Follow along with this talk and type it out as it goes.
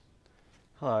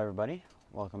Hello, everybody.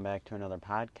 Welcome back to another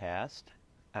podcast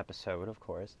episode, of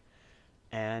course.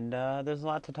 And there's a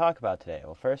lot to talk about today.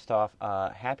 Well, first off,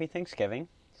 happy Thanksgiving.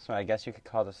 So I guess you could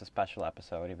call this a special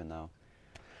episode, even though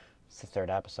it's the third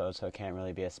episode, so it can't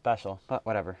really be a special. But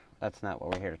whatever. That's not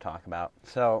what we're here to talk about.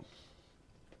 So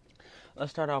let's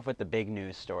start off with the big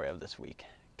news story of this week.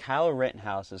 Kyle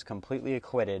Rittenhouse is completely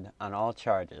acquitted on all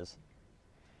charges,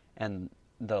 and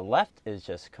the left is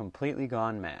just completely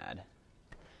gone mad,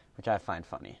 which I find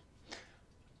funny.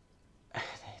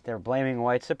 They're blaming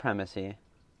white supremacy,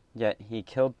 yet he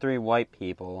killed 3 white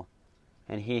people,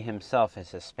 and he himself is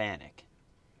Hispanic,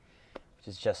 which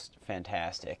is just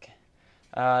fantastic.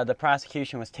 The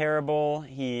prosecution was terrible.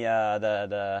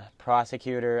 The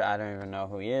prosecutor, I don't even know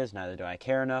who he is, neither do I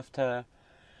care enough to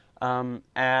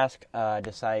ask,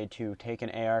 decided to take an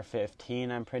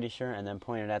AR-15, I'm pretty sure, and then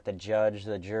point it at the judge,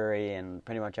 the jury, and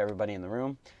pretty much everybody in the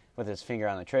room with his finger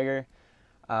on the trigger.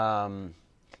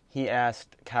 He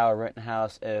asked Kyle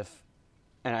Rittenhouse if,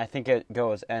 and I think it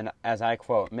goes, and as I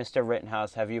quote, "Mr.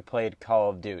 Rittenhouse, have you played Call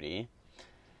of Duty?"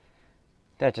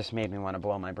 That just made me want to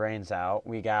blow my brains out.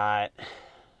 Which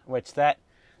that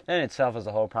in itself is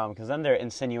a whole problem, because then they're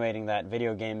insinuating that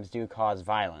video games do cause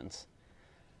violence,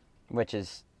 which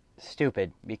is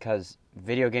stupid, because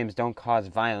video games don't cause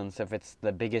violence if it's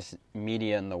the biggest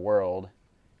media in the world,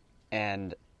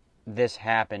 and this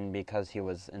happened because he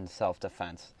was in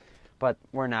self-defense. But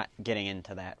we're not getting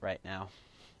into that right now.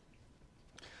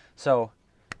 So,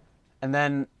 and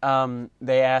then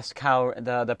they asked Kyle,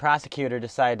 the prosecutor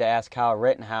decided to ask Kyle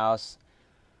Rittenhouse,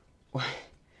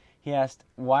 he asked,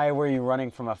 "Why were you running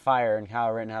from a fire?" And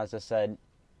Kyle Rittenhouse just said,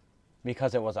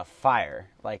 "Because it was a fire."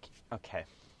 Like, okay.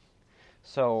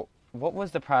 So, what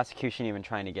was the prosecution even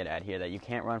trying to get at here? That you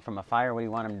can't run from a fire? What, do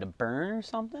you want him to burn or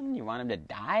something? You want him to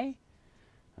die?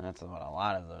 And that's what a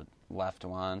lot of the left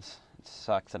wants. It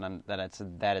sucks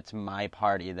that it's my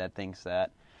party that thinks that.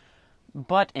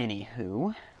 But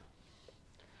anywho,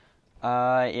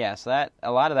 so that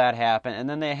a lot of that happened, and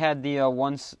then they had the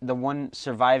one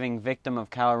surviving victim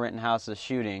of Kyle Rittenhouse's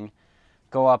shooting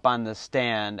go up on the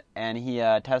stand, and he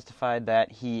testified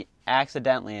that he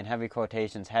accidentally, in heavy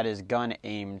quotations, had his gun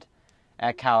aimed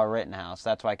at Kyle Rittenhouse.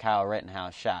 That's why Kyle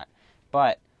Rittenhouse shot.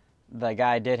 But the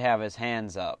guy did have his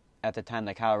hands up at the time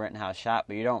that Kyle Rittenhouse shot,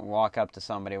 but you don't walk up to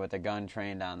somebody with a gun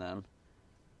trained on them.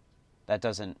 That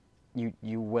doesn't, you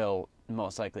will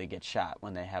most likely get shot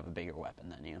when they have a bigger weapon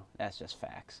than you. That's just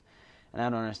facts. And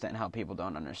I don't understand how people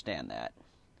don't understand that.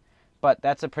 But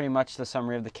that's pretty much the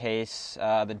summary of the case.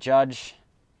 The judge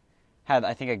had,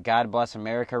 I think, a God Bless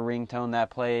America ringtone that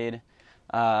played.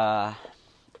 And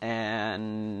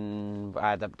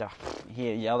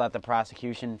he yelled at the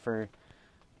prosecution for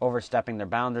overstepping their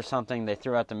bounds or something. They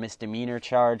threw out the misdemeanor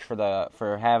charge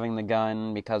for having the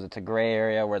gun because it's a gray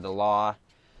area where the law,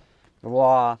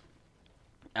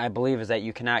 I believe, is that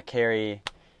you cannot carry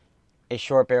a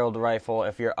short-barreled rifle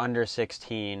if you're under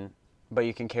 16, but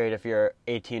you can carry it if you're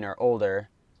 18 or older.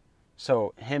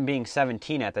 So him being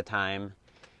 17 at the time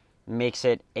makes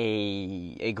it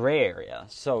a gray area.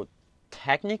 So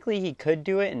technically he could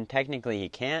do it, and technically he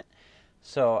can't.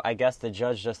 So I guess the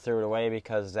judge just threw it away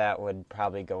because that would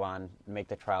probably make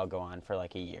the trial go on for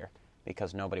like a year,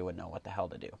 because nobody would know what the hell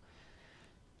to do.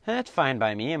 And that's fine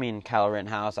by me. I mean, Kyle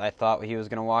Rittenhouse, I thought he was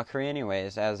going to walk free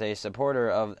anyways. As a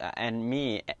supporter of,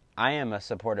 I am a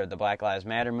supporter of the Black Lives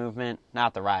Matter movement.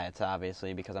 Not the riots,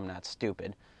 obviously, because I'm not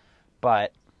stupid.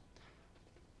 But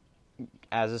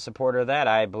as a supporter of that,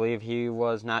 I believe he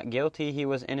was not guilty, he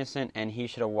was innocent, and he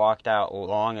should have walked out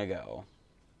long ago.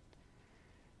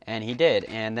 And he did,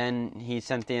 and then he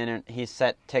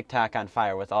set TikTok on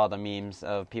fire with all the memes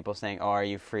of people saying, "Oh, are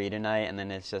you free tonight?" And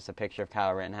then it's just a picture of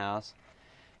Kyle Rittenhouse.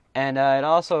 And it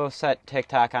also set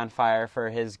TikTok on fire for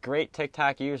his great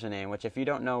TikTok username, which, if you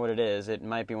don't know what it is, it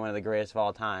might be one of the greatest of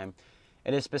all time.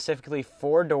 It is specifically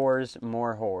 4 doors,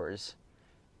 more whores.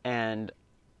 And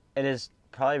it has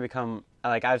probably become,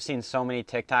 like, I've seen so many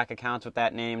TikTok accounts with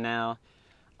that name now.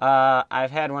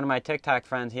 I've had one of my TikTok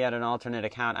friends, he had an alternate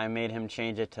account. I made him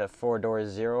change it to 4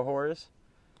 doors, 0 whores.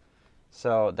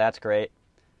 So that's great.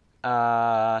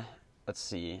 Let's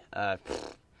see.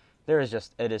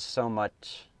 It is so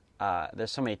much,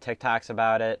 there's so many TikToks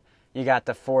about it. You got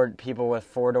the people with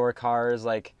 4-door cars,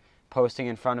 like, posting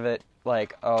in front of it,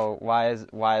 like, "Oh, why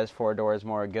is 4 doors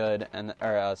more good,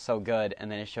 or so good?"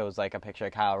 And then it shows, like, a picture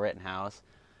of Kyle Rittenhouse.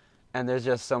 And there's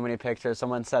just so many pictures.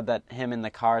 Someone said that him in the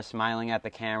car smiling at the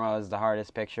camera was the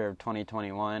hardest picture of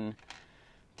 2021.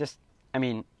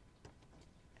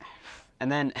 And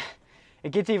then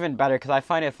it gets even better, because I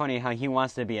find it funny how he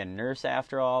wants to be a nurse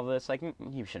after all of this. Like,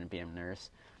 you shouldn't be a nurse.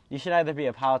 You should either be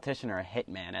a politician or a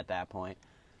hitman at that point.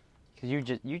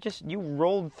 Because you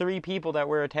rolled 3 people that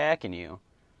were attacking you.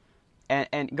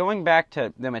 And going back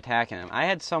to them attacking them, I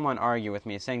had someone argue with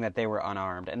me saying that they were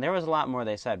unarmed. And there was a lot more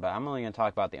they said, but I'm only going to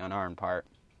talk about the unarmed part.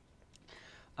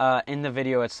 In the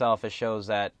video itself, it shows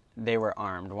that they were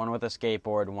armed. One with a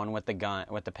skateboard, one with the gun,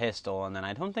 with the pistol, and then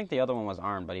I don't think the other one was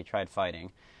armed, but he tried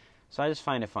fighting. So I just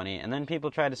find it funny. And then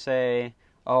people try to say,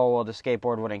 oh, well, the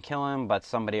skateboard wouldn't kill him, but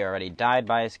somebody already died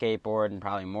by a skateboard, and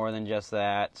probably more than just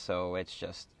that. So it's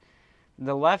just...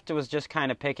 The left was just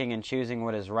kind of picking and choosing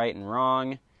what is right and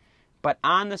wrong. But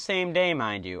on the same day,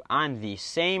 mind you, on the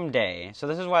same day, so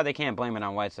this is why they can't blame it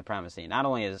on white supremacy. Not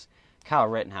only is Kyle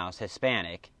Rittenhouse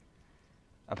Hispanic,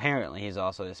 apparently he's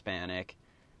also Hispanic,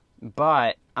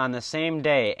 but on the same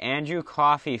day, Andrew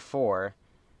Coffey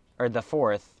the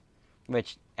fourth,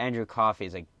 which Andrew Coffey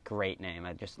is a great name.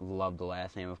 I just love the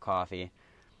last name of Coffey.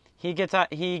 He gets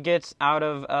out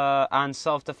of on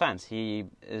self-defense. He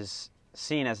is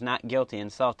seen as not guilty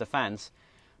in self-defense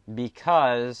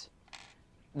because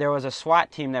there was a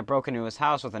SWAT team that broke into his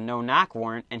house with a no-knock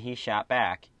warrant, and he shot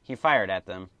back. He fired at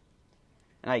them.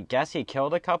 And I guess he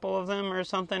killed a couple of them or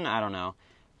something? I don't know.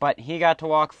 But he got to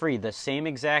walk free the same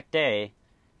exact day,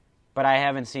 but I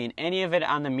haven't seen any of it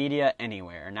on the media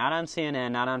anywhere. Not on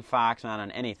CNN, not on Fox, not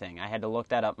on anything. I had to look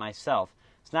that up myself.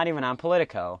 It's not even on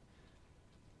Politico.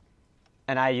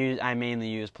 And I mainly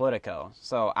use Politico.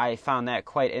 So I found that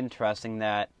quite interesting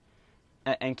that...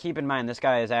 And keep in mind, this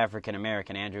guy is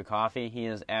African-American, Andrew Coffey. He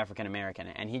is African-American.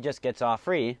 And he just gets off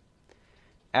free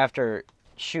after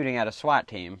shooting at a SWAT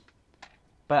team.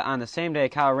 But on the same day,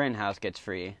 Kyle Rittenhouse gets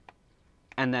free.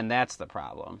 And then that's the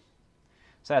problem.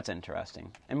 So that's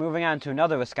interesting. And moving on to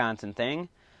another Wisconsin thing.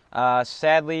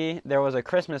 Sadly, there was a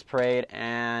Christmas parade,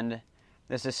 and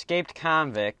this escaped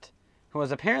convict, who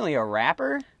was apparently a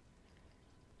rapper.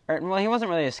 Well, he wasn't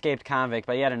really an escaped convict,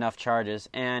 but he had enough charges.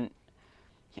 And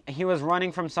he was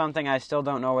running from something. I still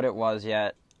don't know what it was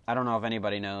yet. I don't know if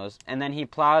anybody knows. And then he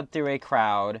plowed through a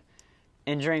crowd,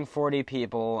 injuring 40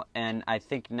 people, and I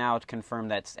think now it's confirmed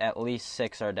that at least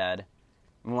 6 are dead.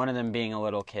 One of them being a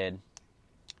little kid.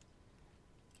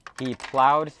 He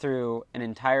plowed through an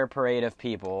entire parade of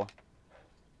people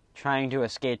trying to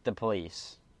escape the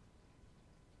police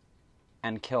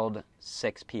and killed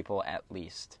 6 people at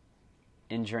least,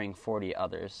 injuring 40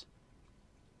 others.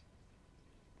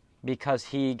 Because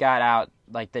he got out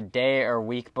like the day or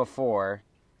week before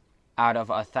out of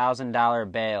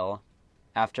 $1,000 bail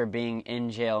after being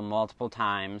in jail multiple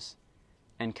times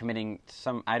and committing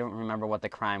some, I don't remember what the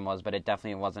crime was, but it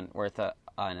definitely wasn't worth an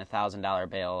 $1,000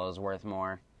 bail. It was worth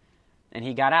more. And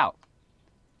he got out.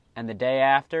 And the day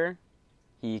after,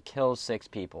 he kills 6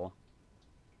 people.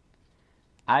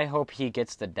 I hope he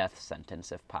gets the death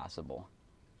sentence if possible.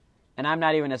 And I'm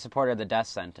not even a supporter of the death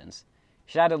sentence.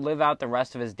 Should I have to live out the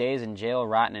rest of his days in jail,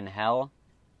 rotting in hell,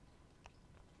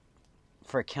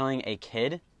 for killing a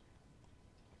kid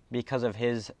because of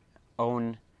his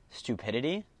own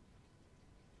stupidity?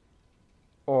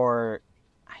 Or,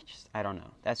 I don't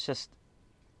know. That's just...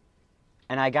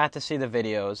 And I got to see the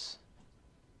videos,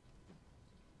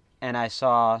 and I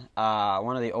saw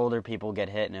one of the older people get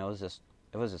hit, and it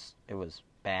was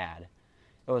bad.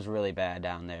 It was really bad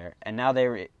down there. And now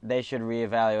they should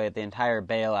reevaluate the entire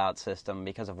bailout system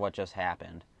because of what just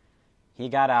happened. He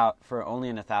got out for only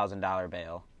an $1,000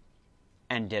 bail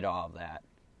and did all of that.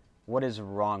 What is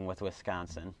wrong with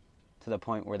Wisconsin to the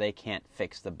point where they can't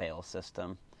fix the bail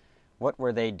system? What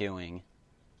were they doing?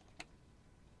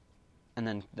 And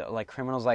then, like, criminals like